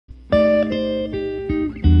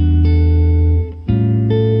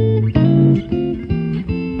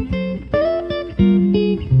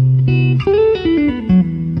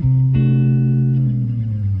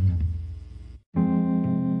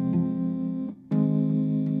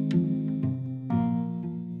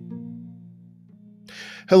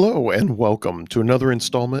Hello, and welcome to another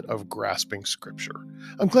installment of Grasping Scripture.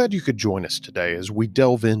 I'm glad you could join us today as we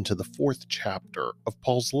delve into the fourth chapter of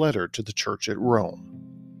Paul's letter to the church at Rome.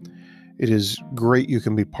 It is great you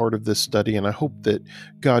can be part of this study, and I hope that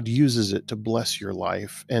God uses it to bless your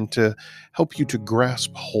life and to help you to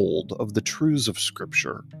grasp hold of the truths of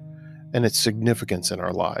Scripture and its significance in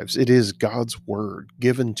our lives. It is God's Word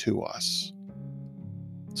given to us.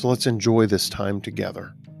 So let's enjoy this time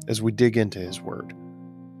together as we dig into His Word.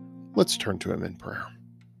 Let's turn to Him in prayer.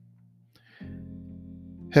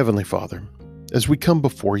 Heavenly Father, as we come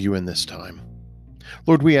before you in this time,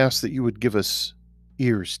 Lord, we ask that you would give us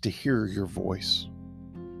ears to hear your voice,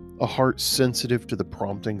 a heart sensitive to the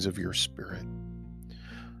promptings of your Spirit,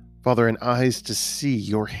 Father, and eyes to see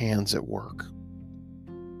your hands at work.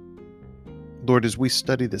 Lord, as we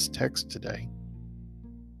study this text today,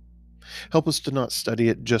 help us to not study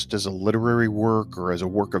it just as a literary work or as a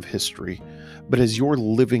work of history, but as your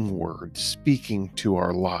living word speaking to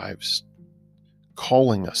our lives,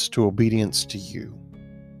 calling us to obedience to you.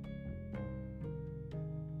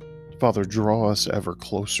 Father, draw us ever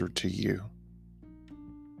closer to you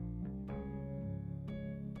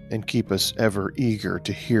and keep us ever eager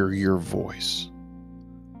to hear your voice.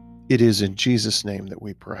 It is in Jesus' name that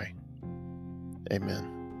we pray.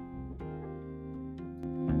 Amen.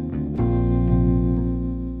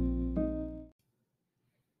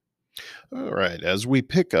 All right, as we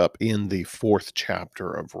pick up in the fourth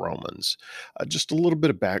chapter of Romans, just a little bit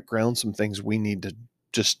of background, some things we need to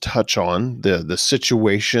just touch on. The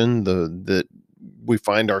situation that we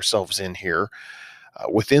find ourselves in here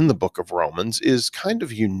within the book of Romans is kind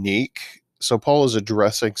of unique. So Paul is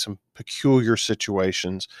addressing some peculiar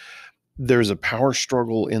situations. There's a power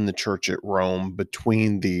struggle in the church at Rome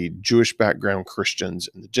between the Jewish background Christians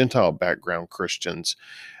and the Gentile background Christians.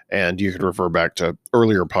 And you could refer back to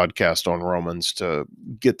earlier podcast on Romans to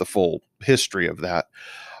get the full history of that.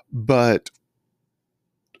 But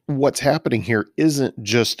what's happening here isn't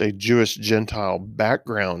just a Jewish Gentile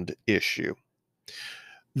background issue.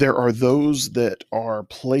 There are those that are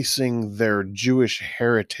placing their Jewish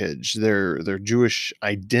heritage, their Jewish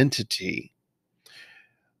identity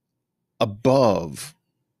above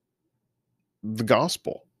the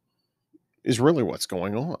gospel is really what's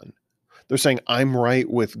going on. They're saying, I'm right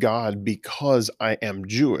with God because I am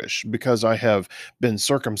Jewish, because I have been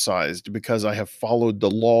circumcised, because I have followed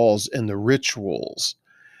the laws and the rituals.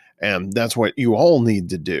 And that's what you all need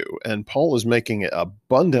to do. And Paul is making it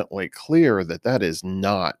abundantly clear that that is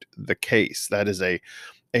not the case. That is a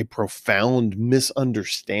profound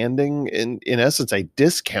misunderstanding, in essence, a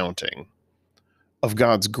discounting of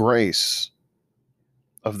God's grace,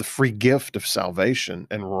 of the free gift of salvation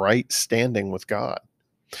and right standing with God.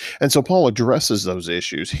 And so Paul addresses those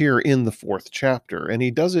issues here in the fourth chapter, and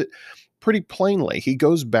he does it pretty plainly. He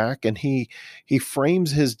goes back and he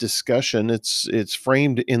frames his discussion. It's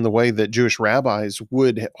framed in the way that Jewish rabbis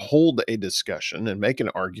would hold a discussion and make an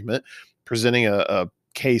argument, presenting a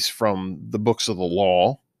case from the books of the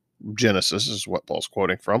law. Genesis is what Paul's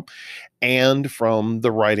quoting from, and from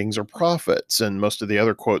the writings or prophets. And most of the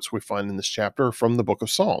other quotes we find in this chapter are from the book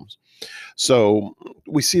of Psalms. So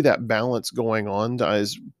we see that balance going on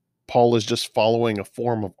as Paul is just following a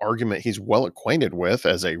form of argument he's well acquainted with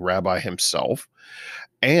as a rabbi himself.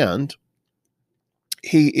 And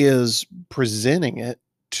he is presenting it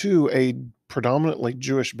to a predominantly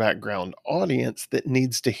Jewish background audience that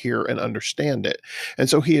needs to hear and understand it. And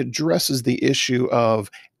so he addresses the issue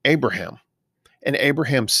of Abraham and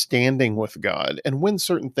Abraham standing with God and when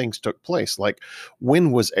certain things took place, like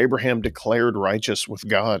when was Abraham declared righteous with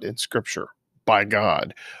God in Scripture by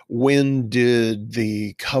God? When did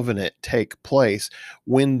the covenant take place?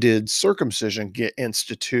 When did circumcision get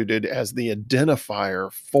instituted as the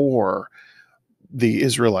identifier for the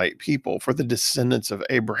Israelite people, for the descendants of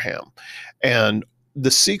Abraham? And the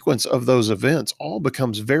sequence of those events all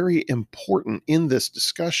becomes very important in this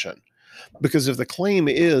discussion. Because if the claim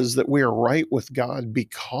is that we are right with God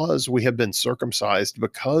because we have been circumcised,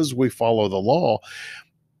 because we follow the law,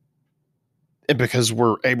 and because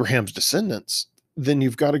we're Abraham's descendants, then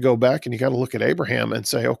you've got to go back and you got to look at Abraham and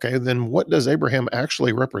say, okay, then what does Abraham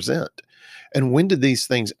actually represent? And when did these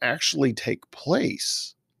things actually take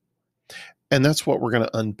place? And that's what we're going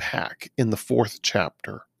to unpack in the fourth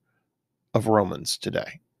chapter of Romans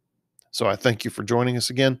today. So I thank you for joining us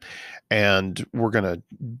again, and we're going to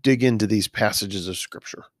dig into these passages of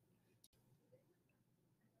Scripture.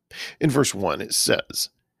 In verse 1, it says,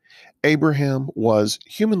 Abraham was,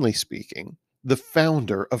 humanly speaking, the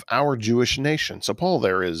founder of our Jewish nation. So Paul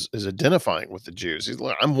there is identifying with the Jews. He's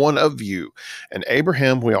like, I'm one of you. And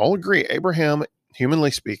Abraham, we all agree, Abraham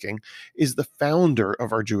humanly speaking, is the founder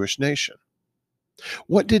of our Jewish nation.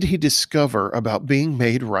 What did he discover about being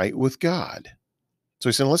made right with God? So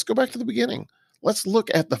he said, let's go back to the beginning. Let's look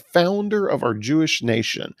at the founder of our Jewish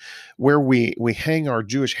nation, where we hang our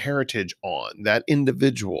Jewish heritage on, that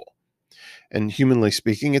individual. And humanly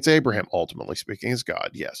speaking, it's Abraham. Ultimately speaking, it's God,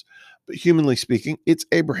 yes. But humanly speaking, it's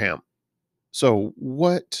Abraham. So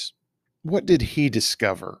what did he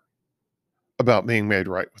discover about being made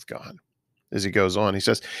right with God? As he goes on, he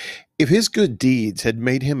says, if his good deeds had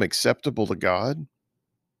made him acceptable to God,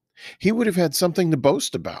 he would have had something to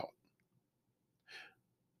boast about.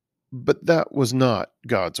 But that was not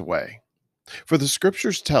God's way. For the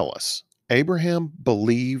scriptures tell us Abraham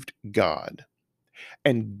believed God,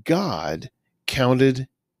 and God counted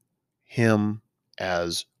him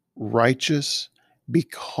as righteous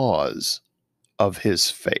because of his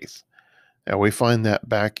faith. Now we find that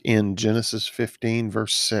back in Genesis 15,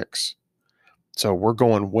 verse 6. So we're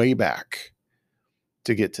going way back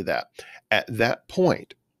to get to that. At that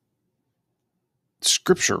point,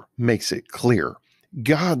 Scripture makes it clear.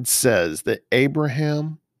 God says that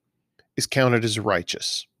Abraham is counted as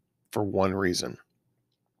righteous for one reason,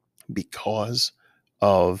 because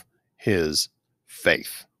of his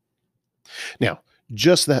faith. Now,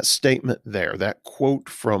 just that statement there, that quote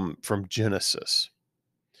from Genesis,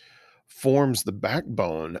 forms the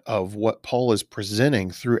backbone of what Paul is presenting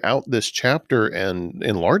throughout this chapter and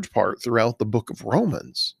in large part throughout the book of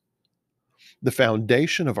Romans. The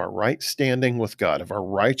foundation of our right standing with God, of our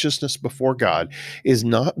righteousness before God, is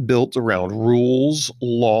not built around rules,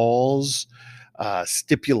 laws,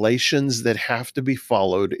 stipulations that have to be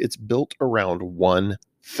followed. It's built around one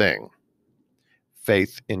thing: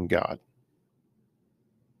 faith in God.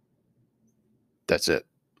 That's it.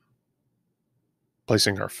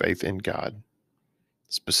 Placing our faith in God,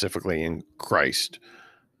 specifically in Christ.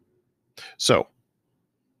 So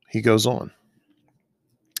he goes on.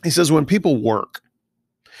 He says, when people work,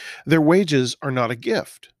 their wages are not a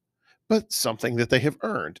gift, but something that they have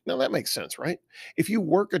earned. Now that makes sense, right? If you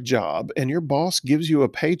work a job and your boss gives you a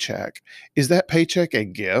paycheck, is that paycheck a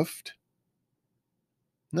gift?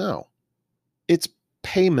 No, it's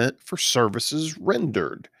payment for services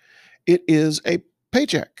rendered. It is a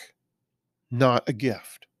paycheck, not a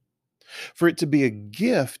gift. For it to be a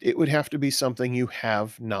gift, it would have to be something you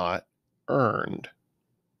have not earned.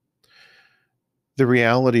 The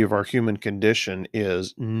reality of our human condition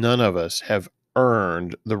is none of us have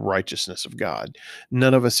earned the righteousness of God.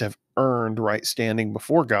 None of us have earned right standing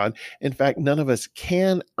before God. In fact, none of us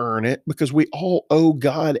can earn it because we all owe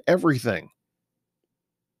God everything.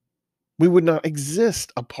 We would not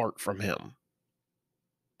exist apart from him.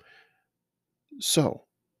 So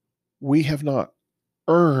we have not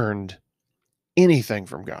earned anything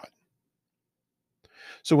from God.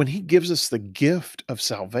 So when he gives us the gift of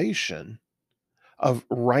salvation, of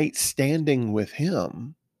right standing with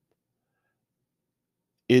him,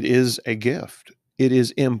 it is a gift. It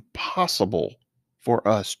is impossible for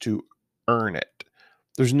us to earn it.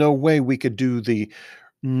 There's no way we could do the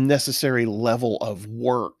necessary level of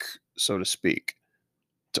work, so to speak,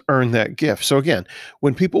 to earn that gift. So again,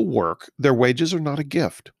 when people work, their wages are not a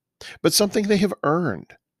gift, but something they have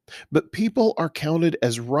earned. But people are counted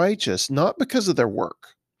as righteous not because of their work,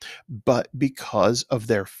 but because of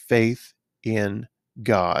their faith in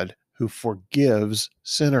God, who forgives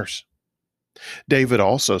sinners. David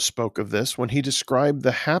also spoke of this when he described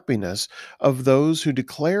the happiness of those who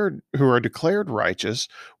are declared righteous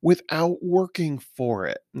without working for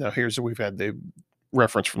it. Now we've had the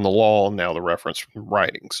reference from the law, now the reference from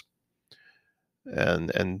writings.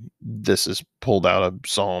 And this is pulled out of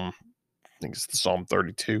Psalm, I think it's the Psalm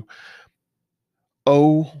 32.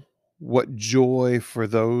 Oh, what joy for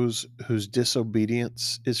those whose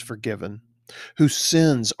disobedience is forgiven, whose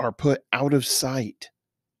sins are put out of sight.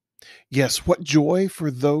 Yes, what joy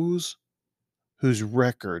for those whose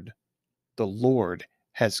record the Lord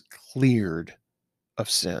has cleared of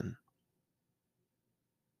sin.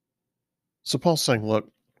 So Paul's saying,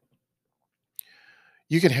 look,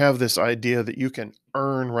 you can have this idea that you can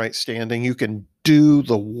earn right standing, you can do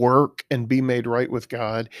the work and be made right with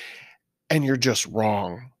God, and you're just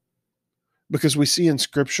wrong. Because we see in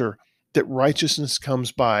Scripture that righteousness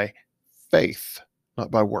comes by faith,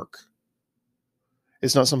 not by work.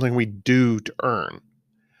 It's not something we do to earn.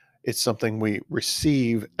 It's something we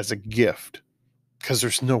receive as a gift, because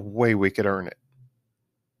there's no way we could earn it.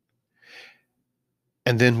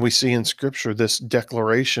 And then we see in Scripture this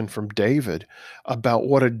declaration from David about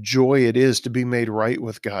what a joy it is to be made right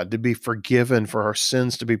with God, to be forgiven, for our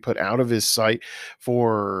sins to be put out of his sight,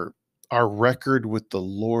 for our record with the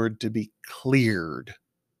Lord to be cleared.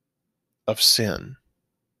 of sin.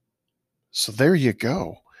 So there you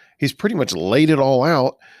go. He's pretty much laid it all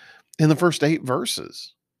out in the first 8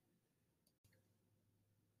 verses.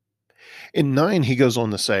 In 9, he goes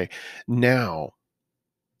on to say, "Now,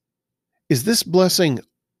 is this blessing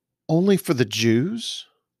only for the Jews,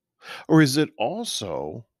 or is it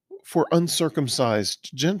also for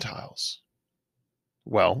uncircumcised Gentiles?"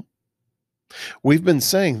 Well, we've been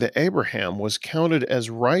saying that Abraham was counted as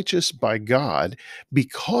righteous by God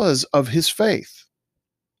because of his faith.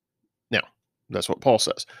 Now, that's what Paul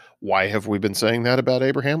says. Why have we been saying that about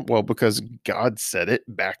Abraham? Well, because God said it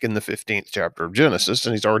back in the 15th chapter of Genesis,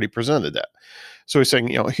 and he's already presented that. So he's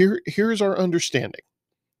saying, here's our understanding.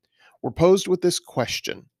 We're posed with this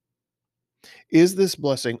question: is this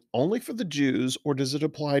blessing only for the Jews, or does it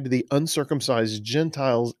apply to the uncircumcised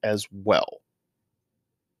Gentiles as well?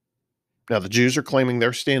 Now, the Jews are claiming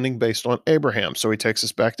they're standing based on Abraham, so he takes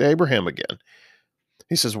us back to Abraham again.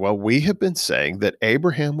 He says, well, we have been saying that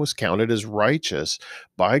Abraham was counted as righteous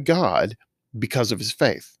by God because of his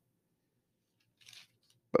faith.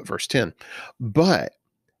 But verse 10, but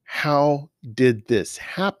how did this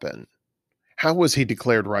happen? How was he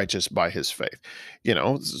declared righteous by his faith?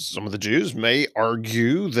 Some of the Jews may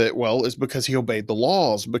argue that, well, it's because he obeyed the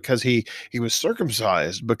laws, because he was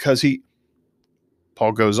circumcised,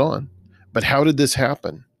 Paul goes on. But how did this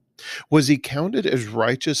happen? Was he counted as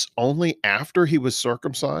righteous only after he was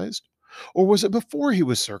circumcised? Or was it before he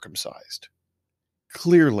was circumcised?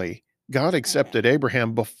 Clearly, God accepted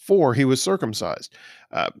Abraham before he was circumcised.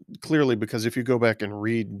 Clearly, because if you go back and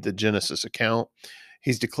read the Genesis account,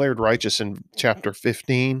 he's declared righteous in chapter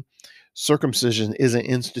 15. Circumcision isn't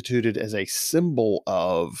instituted as a symbol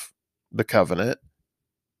of the covenant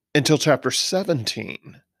until chapter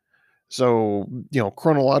 17. So,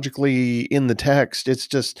 chronologically in the text,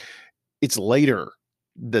 it's later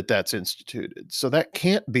that that's instituted. So that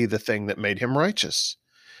can't be the thing that made him righteous.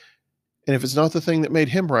 And if it's not the thing that made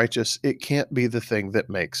him righteous, it can't be the thing that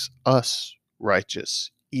makes us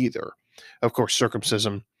righteous either. Of course,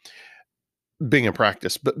 circumcision being a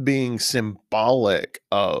practice, but being symbolic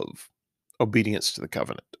of obedience to the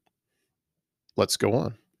covenant. Let's go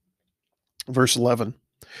on. Verse 11,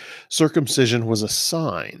 circumcision was a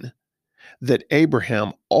sign that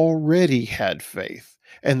Abraham already had faith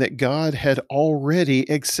and that God had already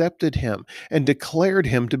accepted him and declared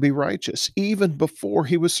him to be righteous even before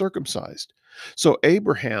he was circumcised. So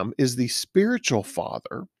Abraham is the spiritual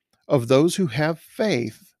father of those who have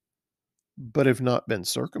faith but have not been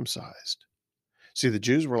circumcised. See, the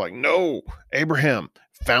Jews were like, no, Abraham,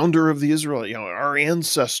 founder of the Israel, our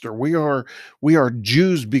ancestor, we are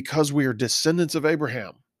Jews because we are descendants of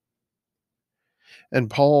Abraham. And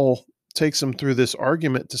Paul takes them through this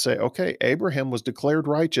argument to say, okay, Abraham was declared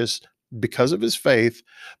righteous because of his faith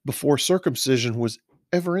before circumcision was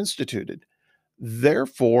ever instituted.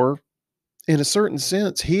 Therefore, in a certain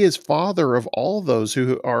sense, he is father of all those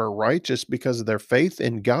who are righteous because of their faith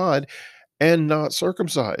in God and not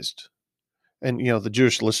circumcised. And, the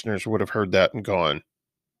Jewish listeners would have heard that and gone,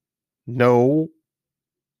 no,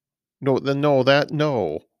 no, then no, that,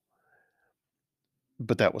 no.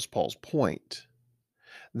 But that was Paul's point.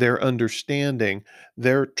 Their understanding,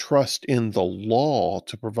 their trust in the law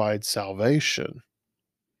to provide salvation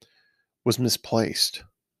was misplaced.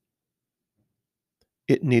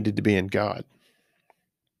 It needed to be in God.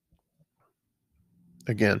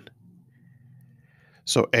 Again.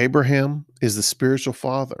 So Abraham is the spiritual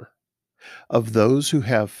father of those who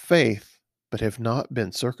have faith but have not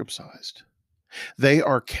been circumcised. They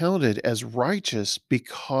are counted as righteous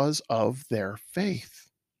because of their faith.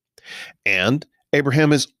 And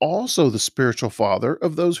Abraham is also the spiritual father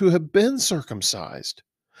of those who have been circumcised,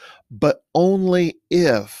 but only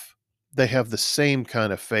if they have the same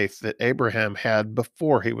kind of faith that Abraham had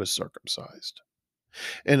before he was circumcised.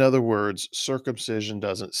 In other words, circumcision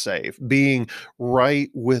doesn't save. Being right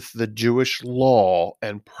with the Jewish law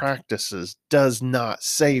and practices does not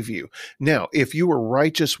save you. Now, if you were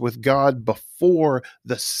righteous with God before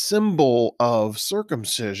the symbol of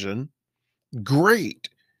circumcision, great.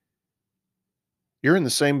 You're in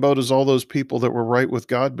the same boat as all those people that were right with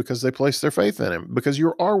God because they placed their faith in him. Because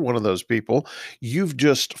you are one of those people. You've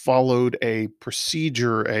just followed a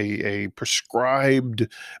procedure, a prescribed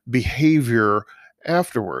behavior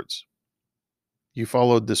afterwards. You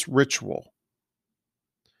followed this ritual.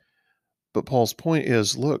 But Paul's point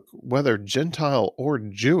is, look, whether Gentile or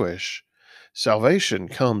Jewish, salvation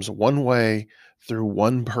comes one way through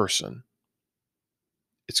one person.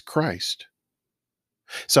 It's Christ.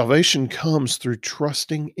 Salvation comes through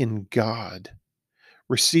trusting in God,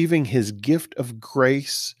 receiving his gift of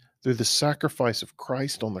grace through the sacrifice of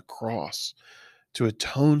Christ on the cross. to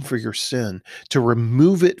atone for your sin, to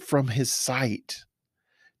remove it from his sight,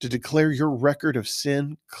 to declare your record of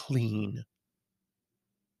sin clean,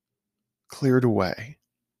 cleared away.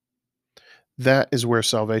 That is where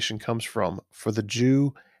salvation comes from for the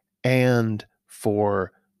Jew and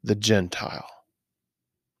for the Gentile.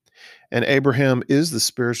 And Abraham is the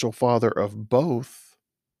spiritual father of both,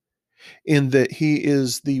 in that he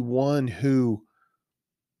is the one who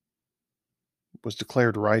was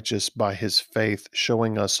declared righteous by his faith,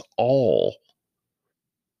 showing us all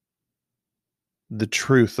the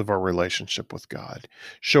truth of our relationship with God,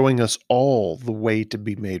 showing us all the way to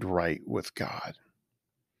be made right with God.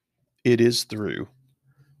 It is through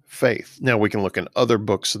faith. Now we can look in other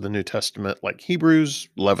books of the New Testament, like Hebrews,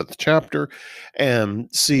 11th chapter, and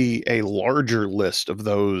see a larger list of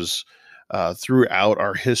those throughout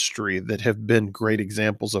our history that have been great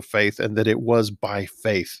examples of faith, and that it was by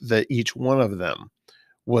faith that each one of them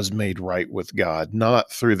was made right with God,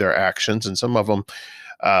 not through their actions. And some of them,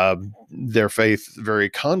 their faith, very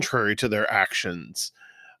contrary to their actions,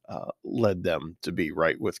 led them to be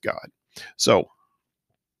right with God. So,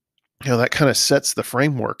 that kind of sets the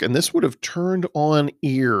framework. And this would have turned on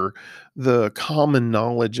ear the common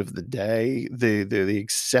knowledge of the day, the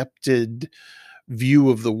accepted view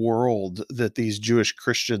of the world that these Jewish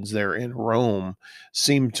Christians there in Rome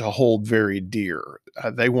seemed to hold very dear.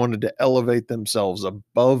 They wanted to elevate themselves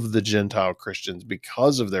above the Gentile Christians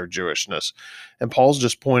because of their Jewishness. And Paul's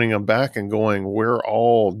just pointing them back and going, we're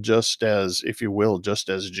all just as, if you will, just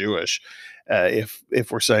as Jewish.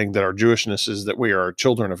 If we're saying that our Jewishness is that we are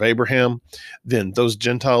children of Abraham, then those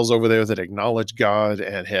Gentiles over there that acknowledge God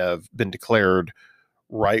and have been declared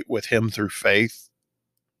right with him through faith,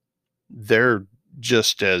 they're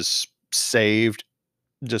just as saved,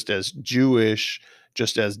 just as Jewish,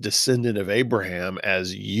 just as descendant of Abraham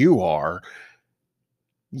as you are.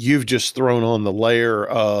 You've just thrown on the layer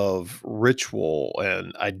of ritual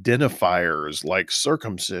and identifiers like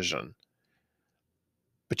circumcision.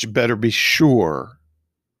 But you better be sure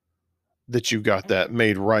that you got that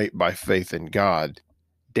made right by faith in God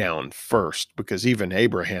down first, because even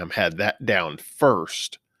Abraham had that down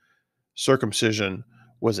first. Circumcision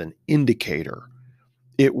was an indicator.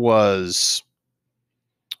 It was,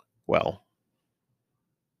 well,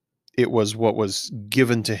 it was what was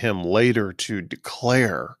given to him later to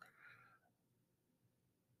declare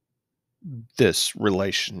this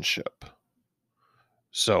relationship.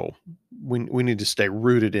 So we need to stay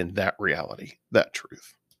rooted in that reality, that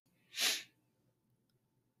truth.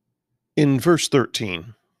 In verse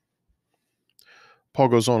 13, Paul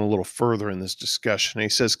goes on a little further in this discussion. He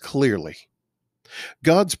says, clearly,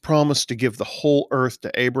 God's promise to give the whole earth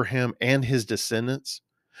to Abraham and his descendants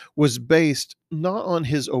was based not on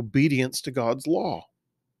his obedience to God's law,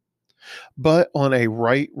 but on a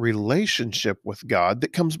right relationship with God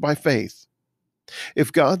that comes by faith.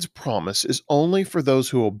 If God's promise is only for those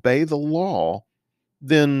who obey the law,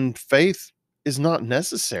 then faith is not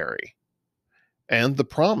necessary, and the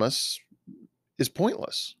promise is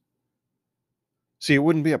pointless. See, it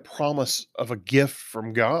wouldn't be a promise of a gift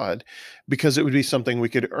from God, because it would be something we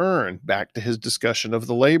could earn, back to his discussion of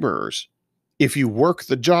the laborers. If you work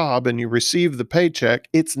the job and you receive the paycheck,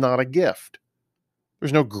 it's not a gift.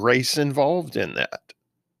 There's no grace involved in that.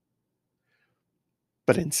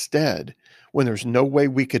 But instead, when there's no way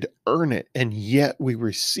we could earn it and yet we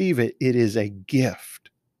receive it, it is a gift.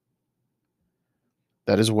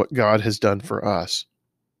 That is what God has done for us.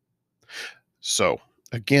 So,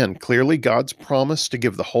 again, clearly God's promise to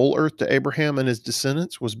give the whole earth to Abraham and his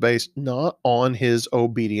descendants was based not on his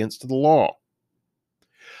obedience to the law,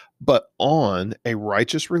 but on a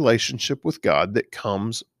righteous relationship with God that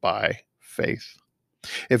comes by faith.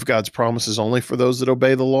 If God's promise is only for those that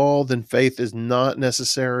obey the law, then faith is not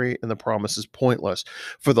necessary and the promise is pointless.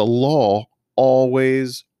 For the law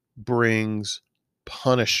always brings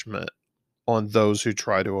punishment on those who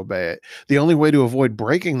try to obey it. The only way to avoid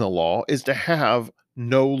breaking the law is to have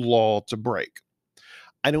no law to break.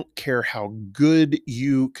 I don't care how good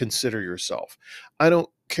you consider yourself. I don't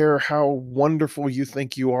care how wonderful you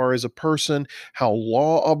think you are as a person, how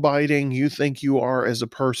law-abiding you think you are as a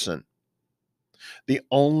person. The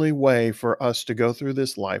only way for us to go through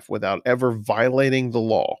this life without ever violating the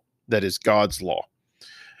law, that is God's law,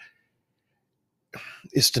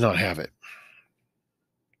 is to not have it.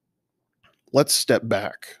 Let's step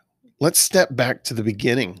back. Let's step back to the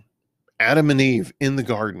beginning. Adam and Eve in the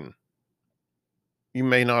garden. You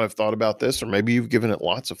may not have thought about this, or maybe you've given it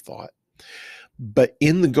lots of thought. But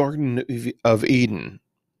in the Garden of Eden,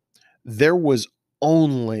 there was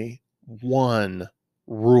only one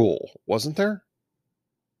rule, wasn't there?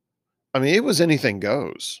 I mean, it was anything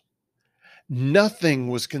goes. Nothing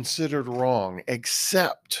was considered wrong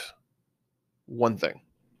except one thing: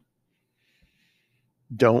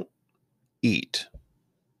 don't eat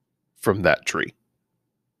from that tree.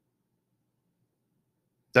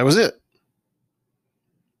 That was it.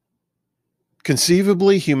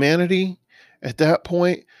 Conceivably, humanity at that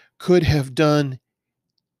point could have done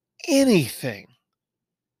anything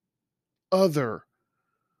other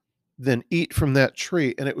than eat from that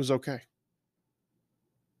tree, and it was okay.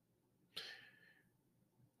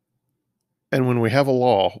 And when we have a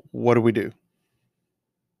law, what do?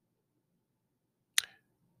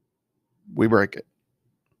 We break it.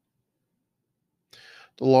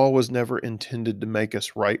 The law was never intended to make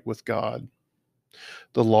us right with God.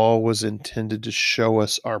 The law was intended to show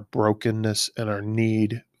us our brokenness and our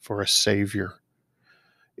need for a Savior.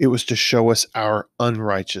 It was to show us our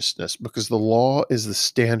unrighteousness, because the law is the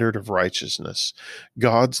standard of righteousness.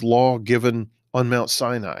 God's law given on Mount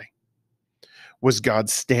Sinai was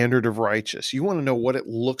God's standard of righteous. You want to know what it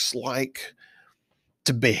looks like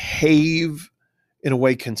to behave in a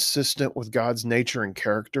way consistent with God's nature and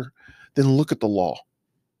character? Then look at the law.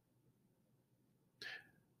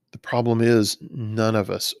 The problem is none of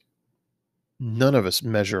us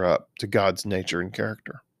measure up to God's nature and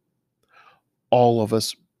character. All of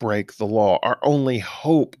us break the law. Our only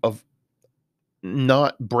hope of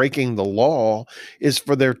not breaking the law is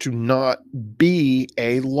for there to not be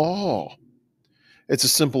a law. It's a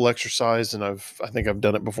simple exercise, and I think I've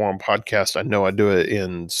done it before on podcast. I know I do it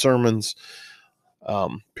in sermons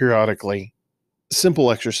periodically.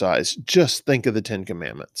 Simple exercise. Just think of the 10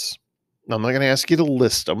 Commandments. Now, I'm not going to ask you to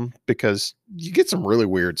list them, because you get some really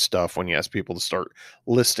weird stuff when you ask people to start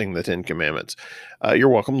listing the 10 Commandments. You're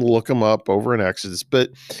welcome to look them up over in Exodus,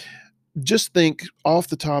 but just think off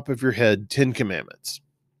the top of your head, 10 Commandments.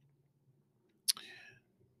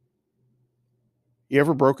 You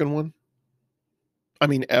ever broken one? I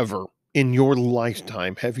mean, ever in your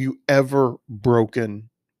lifetime, have you ever broken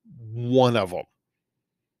one of them?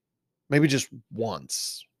 Maybe just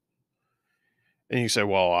once. And you say,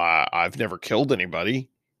 well, I've never killed anybody,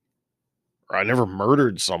 or I never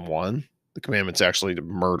murdered someone. The commandment's actually to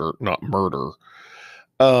murder, not murder.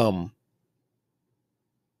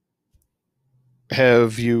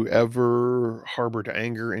 Have you ever harbored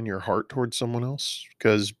anger in your heart towards someone else?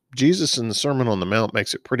 Because Jesus in the Sermon on the Mount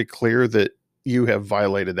makes it pretty clear that you have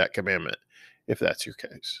violated that commandment, if that's your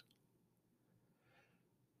case.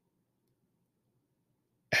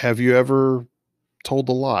 Have you ever told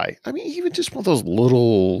a lie? I mean, even just one of those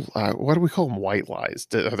little, what do we call them? White lies.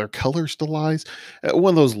 Are there colors to lies?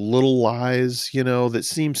 One of those little lies, that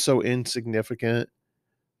seems so insignificant.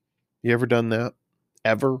 You ever done that?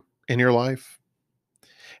 Ever in your life?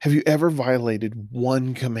 Have you ever violated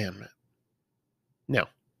one commandment? Now,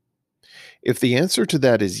 if the answer to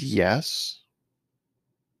that is yes,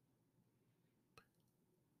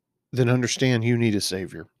 then understand you need a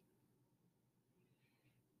Savior,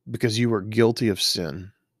 because you are guilty of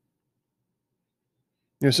sin.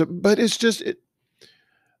 But it's just,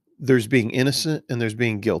 there's being innocent and there's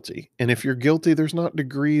being guilty. And if you're guilty, there's not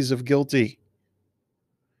degrees of guilty.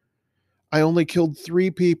 I only killed 3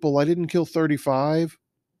 people. I didn't kill 35.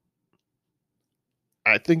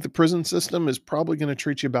 I think the prison system is probably going to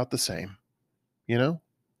treat you about the same.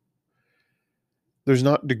 There's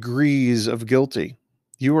not degrees of guilty.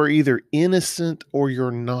 You are either innocent or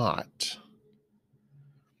you're not.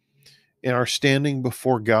 In our standing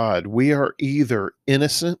before God, we are either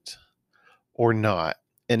innocent or not.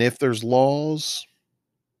 And if there's laws,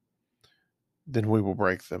 then we will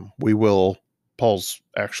break them. We will, Paul's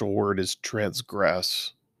actual word is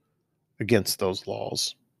transgress against those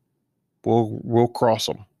laws. We'll cross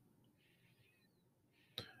them.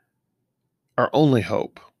 Our only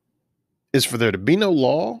hope is for there to be no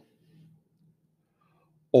law,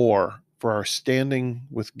 or for our standing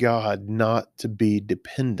with God not to be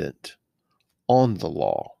dependent on the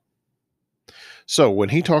law. So when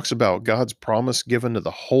he talks about God's promise given to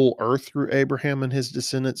the whole earth through Abraham and his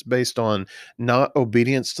descendants based on not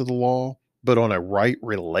obedience to the law, but on a right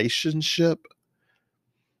relationship,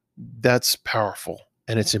 that's powerful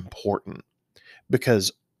and it's important,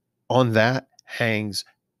 because on that hangs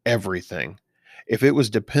everything. If it was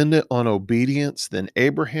dependent on obedience, then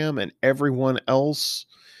Abraham and everyone else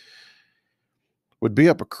would be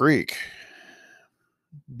up a creek,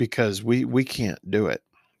 because we can't do it.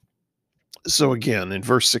 So again, in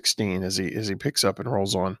verse 16, as he picks up and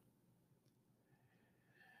rolls on,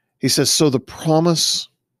 he says, so the promise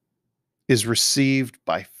is received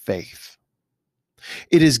by faith.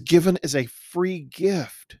 It is given as a free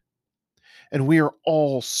gift, and we are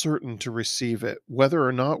all certain to receive it, whether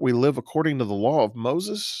or not we live according to the law of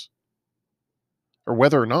Moses or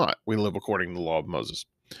whether or not we live according to the law of Moses.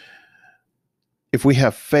 If we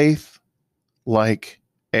have faith like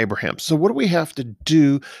Abraham. So what do we have to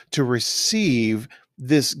do to receive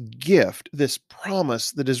this gift, this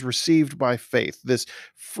promise that is received by faith, this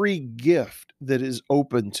free gift that is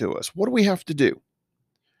open to us? What do we have to do?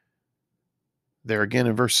 There again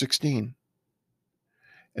in verse 16.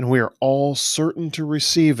 And we are all certain to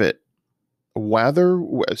receive it, whether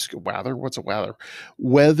what's a whether?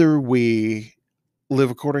 Whether we live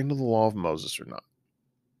according to the law of Moses or not.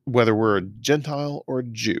 Whether we're a Gentile or a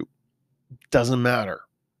Jew, doesn't matter.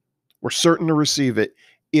 We're certain to receive it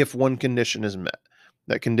if one condition is met.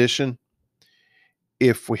 That condition,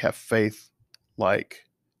 if we have faith like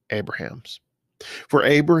Abraham's. For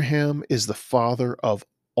Abraham is the father of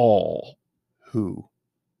all who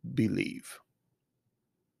believe.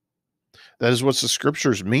 That is what the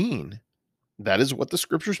scriptures mean. That is what the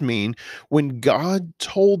scriptures mean when God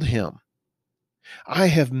told him, I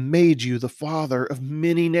have made you the father of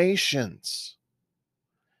many nations.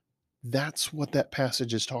 That's what that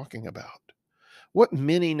passage is talking about. What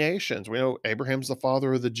many nations? We know Abraham's the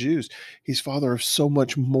father of the Jews. He's father of so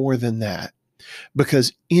much more than that.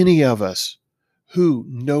 Because any of us who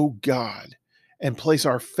know God and place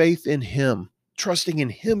our faith in him, trusting in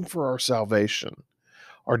him for our salvation,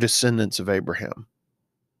 are descendants of Abraham.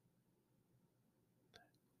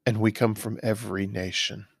 And we come from every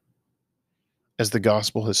nation as the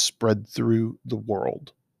gospel has spread through the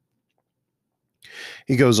world.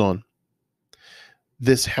 He goes on.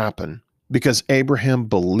 This happened because Abraham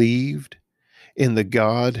believed in the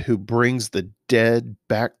God who brings the dead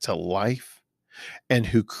back to life and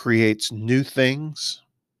who creates new things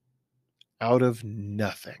out of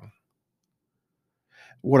nothing.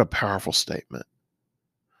 What a powerful statement.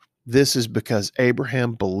 This is because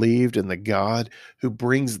Abraham believed in the God who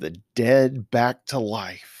brings the dead back to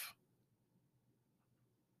life.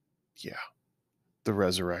 Yeah, the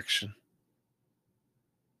resurrection.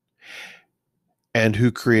 And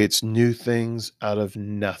who creates new things out of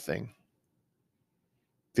nothing.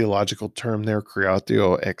 Theological term there,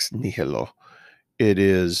 creatio ex nihilo. It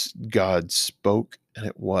is God spoke and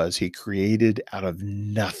it was. He created out of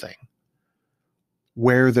nothing.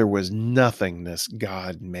 Where there was nothingness,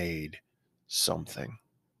 God made something.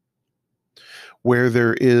 Where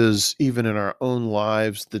there is, even in our own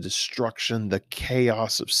lives, the destruction, the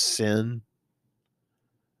chaos of sin,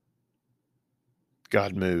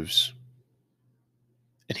 God moves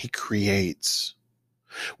and he creates.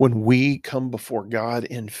 When we come before God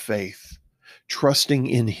in faith, trusting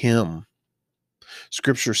in him,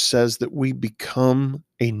 Scripture says that we become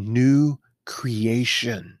a new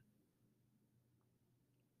creation.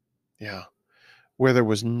 Yeah. Where there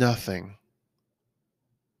was nothing,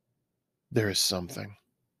 there is something.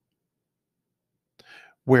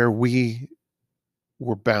 Where we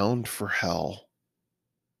were bound for hell,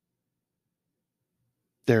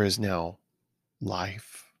 there is now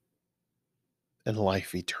life and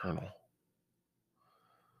life eternal.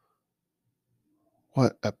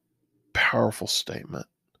 What a powerful statement,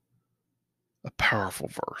 a powerful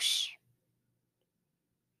verse.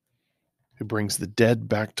 Who brings the dead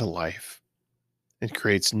back to life and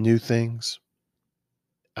creates new things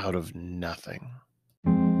out of nothing.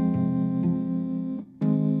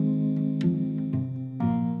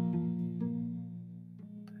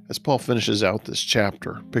 As Paul finishes out this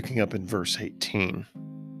chapter, picking up in verse 18,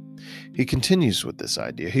 he continues with this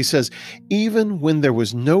idea. He says, even when there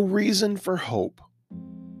was no reason for hope,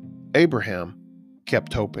 Abraham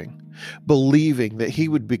kept hoping, believing that he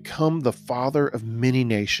would become the father of many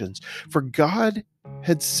nations. For God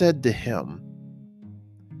had said to him,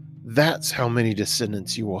 that's how many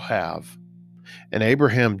descendants you will have. And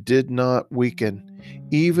Abraham did not weaken,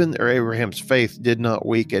 Abraham's faith did not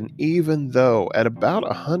weaken, even though at about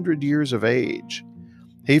 100 years of age,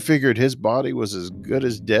 he figured his body was as good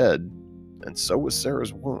as dead, and so was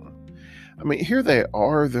Sarah's womb. I mean, here they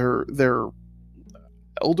are, they're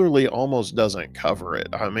elderly almost doesn't cover it.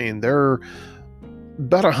 I mean, they're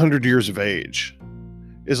about 100 years of age.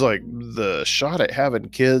 It's like the shot at having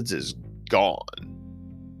kids is gone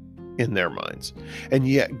in their minds. And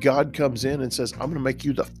yet God comes in and says, I'm going to make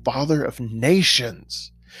you the father of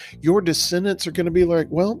nations. Your descendants are going to be like,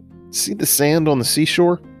 well, see the sand on the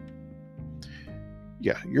seashore?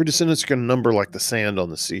 Yeah, your descendants are going to number like the sand on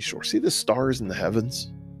the seashore. See the stars in the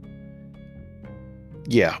heavens?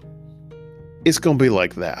 Yeah, it's going to be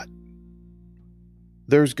like that.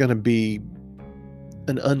 There's going to be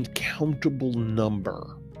an uncountable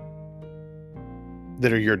number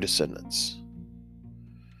that are your descendants.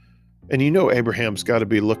 And you know Abraham's got to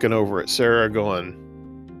be looking over at Sarah going,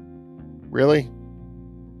 really?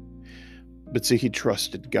 But see, he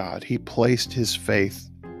trusted God. He placed his faith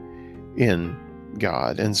in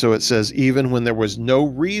God. And so it says, even when there was no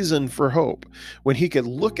reason for hope, when he could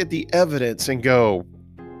look at the evidence and go,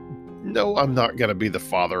 no, I'm not going to be the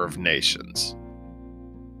father of nations,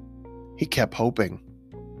 he kept hoping.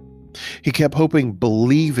 He kept hoping,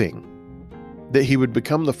 believing that he would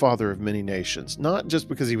become the father of many nations, not just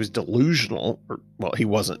because he was delusional, or, well, he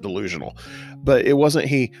wasn't delusional, but it wasn't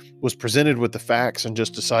he was presented with the facts and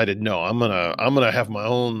just decided, no, I'm gonna have my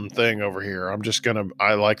own thing over here.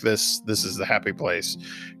 I like this. This is the happy place.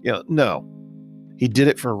 No, he did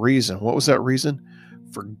it for a reason. What was that reason?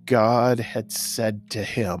 For God had said to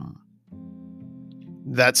him,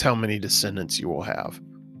 that's how many descendants you will have.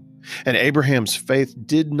 And Abraham's faith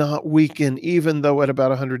did not weaken, even though at about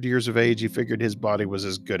 100 years of age, he figured his body was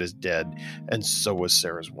as good as dead, and so was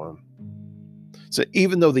Sarah's womb. So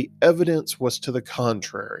even though the evidence was to the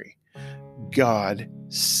contrary, God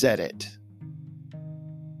said it.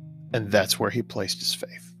 And that's where he placed his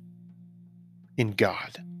faith. In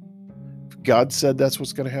God. If God said that's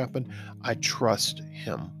what's going to happen, I trust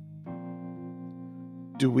him.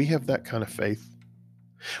 Do we have that kind of faith?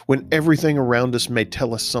 When everything around us may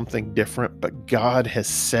tell us something different, but God has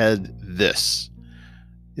said this,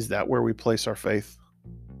 is that where we place our faith?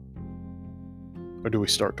 Or do we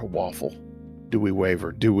start to waffle? Do we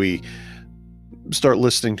waver? Do we start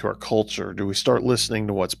listening to our culture? Do we start listening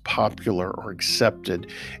to what's popular or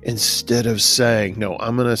accepted instead of saying, no,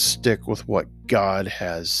 I'm going to stick with what God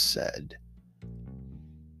has said?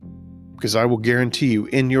 Because I will guarantee you,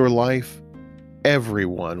 in your life,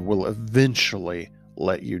 everyone will eventually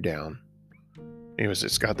let you down. Anyways,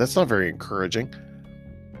 Scott, that's not very encouraging.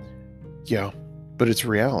 Yeah, but it's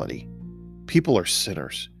reality. People are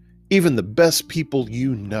sinners. Even the best people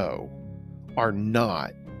you know are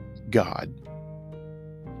not God.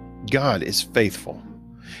 God is faithful.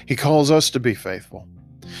 He calls us to be faithful.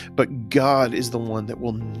 But God is the one that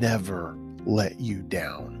will never let you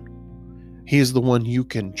down. He is the one you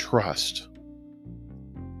can trust.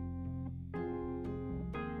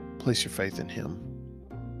 Place your faith in him.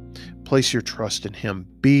 Place your trust in him.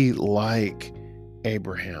 Be like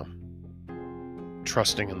Abraham,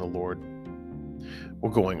 trusting in the Lord.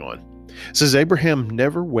 Well, going on. It says Abraham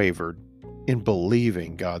never wavered in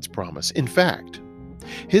believing God's promise. In fact,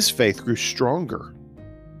 his faith grew stronger.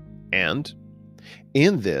 And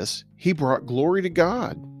in this, he brought glory to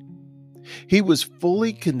God. He was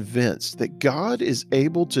fully convinced that God is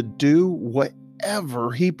able to do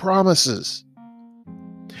whatever he promises.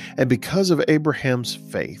 And because of Abraham's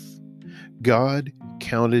faith, God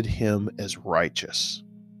counted him as righteous.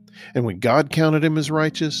 And when God counted him as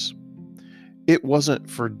righteous, it wasn't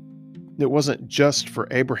just for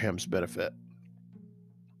Abraham's benefit.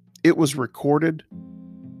 It was recorded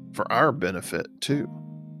for our benefit too,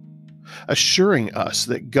 assuring us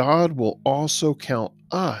that God will also count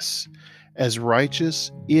us as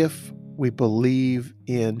righteous if we believe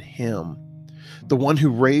in him, the one who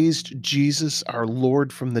raised Jesus, our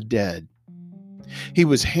Lord, from the dead. He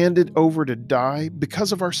was handed over to die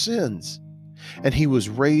because of our sins, and he was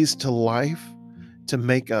raised to life to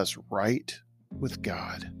make us right with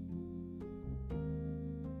God.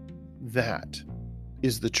 That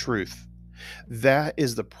is the truth. That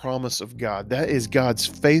is the promise of God. That is God's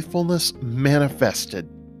faithfulness manifested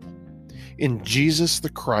in Jesus the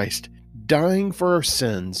Christ, dying for our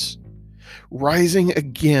sins, rising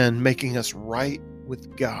again, making us right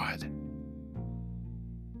with God.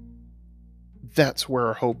 That's where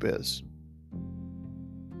our hope is.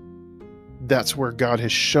 That's where God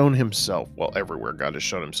has shown himself, well, everywhere God has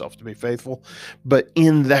shown himself to be faithful, but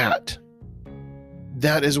in that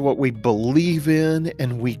is what we believe in,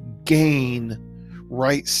 and we gain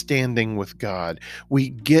right standing with God.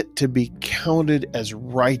 We get to be counted as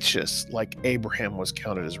righteous like Abraham was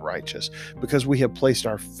counted as righteous because we have placed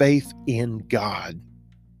our faith in God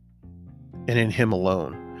and in him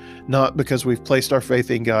alone. Not because we've placed our faith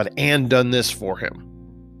in God and done this for him.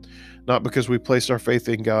 Not because we placed our faith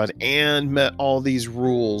in God and met all these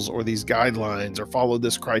rules or these guidelines or followed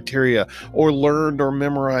this criteria or learned or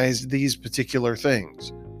memorized these particular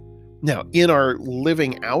things. Now, in our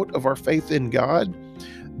living out of our faith in God,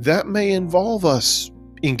 that may involve us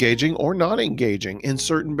engaging or not engaging in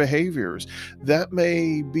certain behaviors. That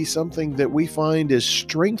may be something that we find is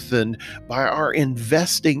strengthened by our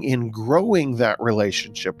investing in growing that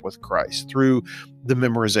relationship with Christ through the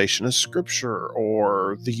memorization of scripture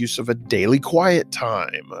or the use of a daily quiet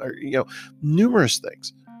time, or, numerous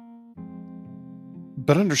things.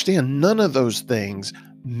 But understand, none of those things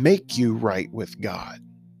make you right with God.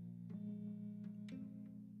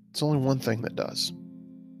 It's only one thing that does.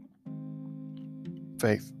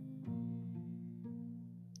 Faith.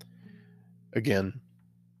 Again,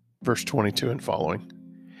 verse 22 and following.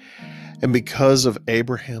 And because of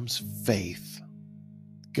Abraham's faith,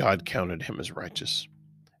 God counted him as righteous.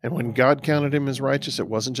 And when God counted him as righteous, it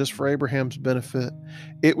wasn't just for Abraham's benefit.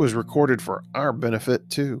 It was recorded for our benefit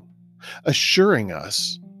too, assuring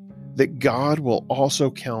us that God will also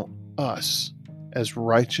count us as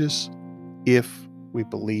righteous if we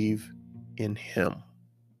believe in him.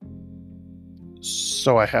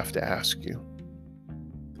 So I have to ask you,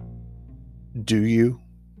 do you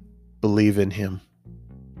believe in him?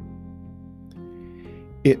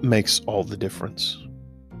 It makes all the difference.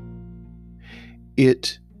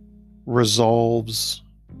 It resolves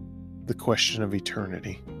the question of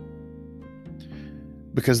eternity.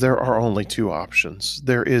 Because there are only two options.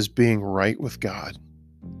 There is being right with God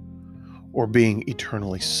or being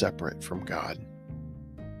eternally separate from God.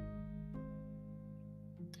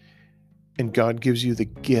 And God gives you the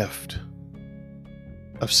gift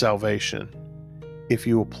of salvation if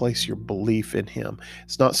you will place your belief in him.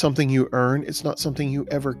 It's not something you earn. It's not something you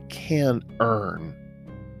ever can earn.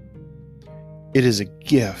 It is a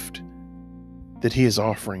gift that he is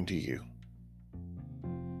offering to you.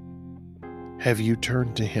 Have you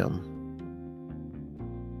turned to him?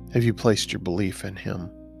 Have you placed your belief in him?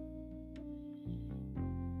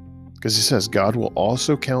 Because he says God will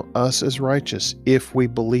also count us as righteous if we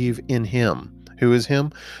believe in him. Who is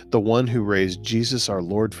him? The one who raised Jesus our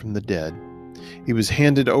Lord from the dead. He was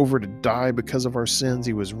handed over to die because of our sins.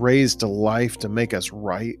 He was raised to life to make us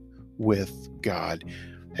right with God.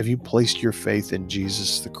 Have you placed your faith in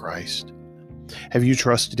Jesus the Christ? Have you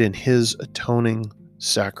trusted in his atoning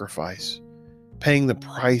sacrifice, paying the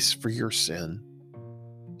price for your sin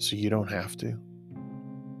so you don't have to?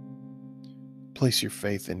 Place your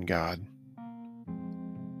faith in God.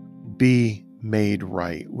 Be made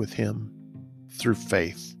right with him through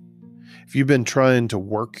faith. If you've been trying to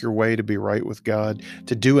work your way to be right with God,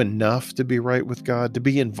 to do enough to be right with God, to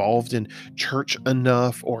be involved in church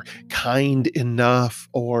enough or kind enough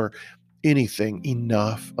or anything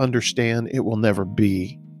enough, understand it will never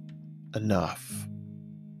be enough.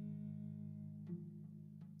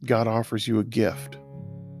 God offers you a gift.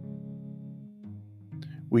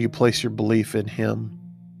 Will you place your belief in him?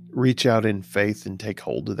 Reach out in faith and take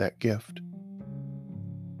hold of that gift.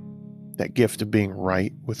 That gift of being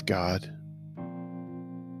right with God,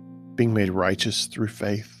 being made righteous through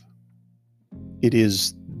faith. It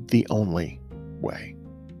is the only way.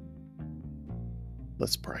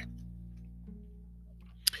 Let's pray.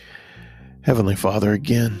 Heavenly Father,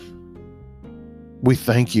 again, we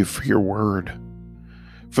thank you for your word,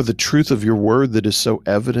 for the truth of your word that is so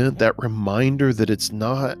evident, that reminder that it's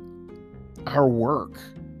not our work,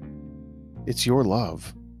 it's your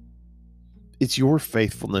love. It's your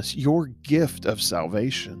faithfulness, your gift of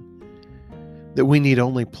salvation, that we need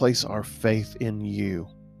only place our faith in you.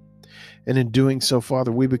 And in doing so,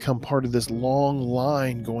 Father, we become part of this long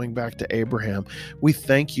line going back to Abraham. We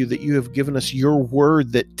thank you that you have given us your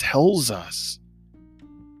word that tells us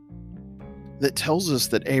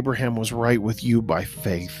that Abraham was right with you by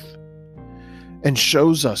faith, and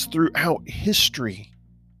shows us throughout history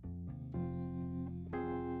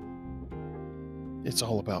it's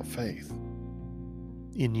all about faith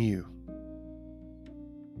in you.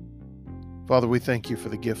 Father, we thank you for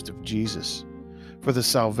the gift of Jesus, for the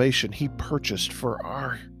salvation he purchased for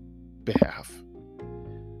our behalf,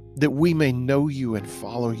 that we may know you and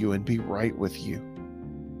follow you and be right with you.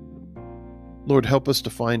 Lord, help us to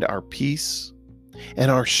find our peace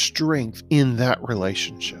and our strength in that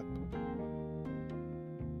relationship,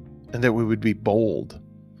 and that we would be bold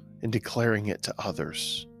in declaring it to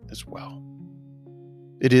others as well.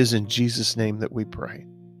 It is in Jesus' name that we pray.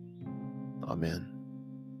 Amen.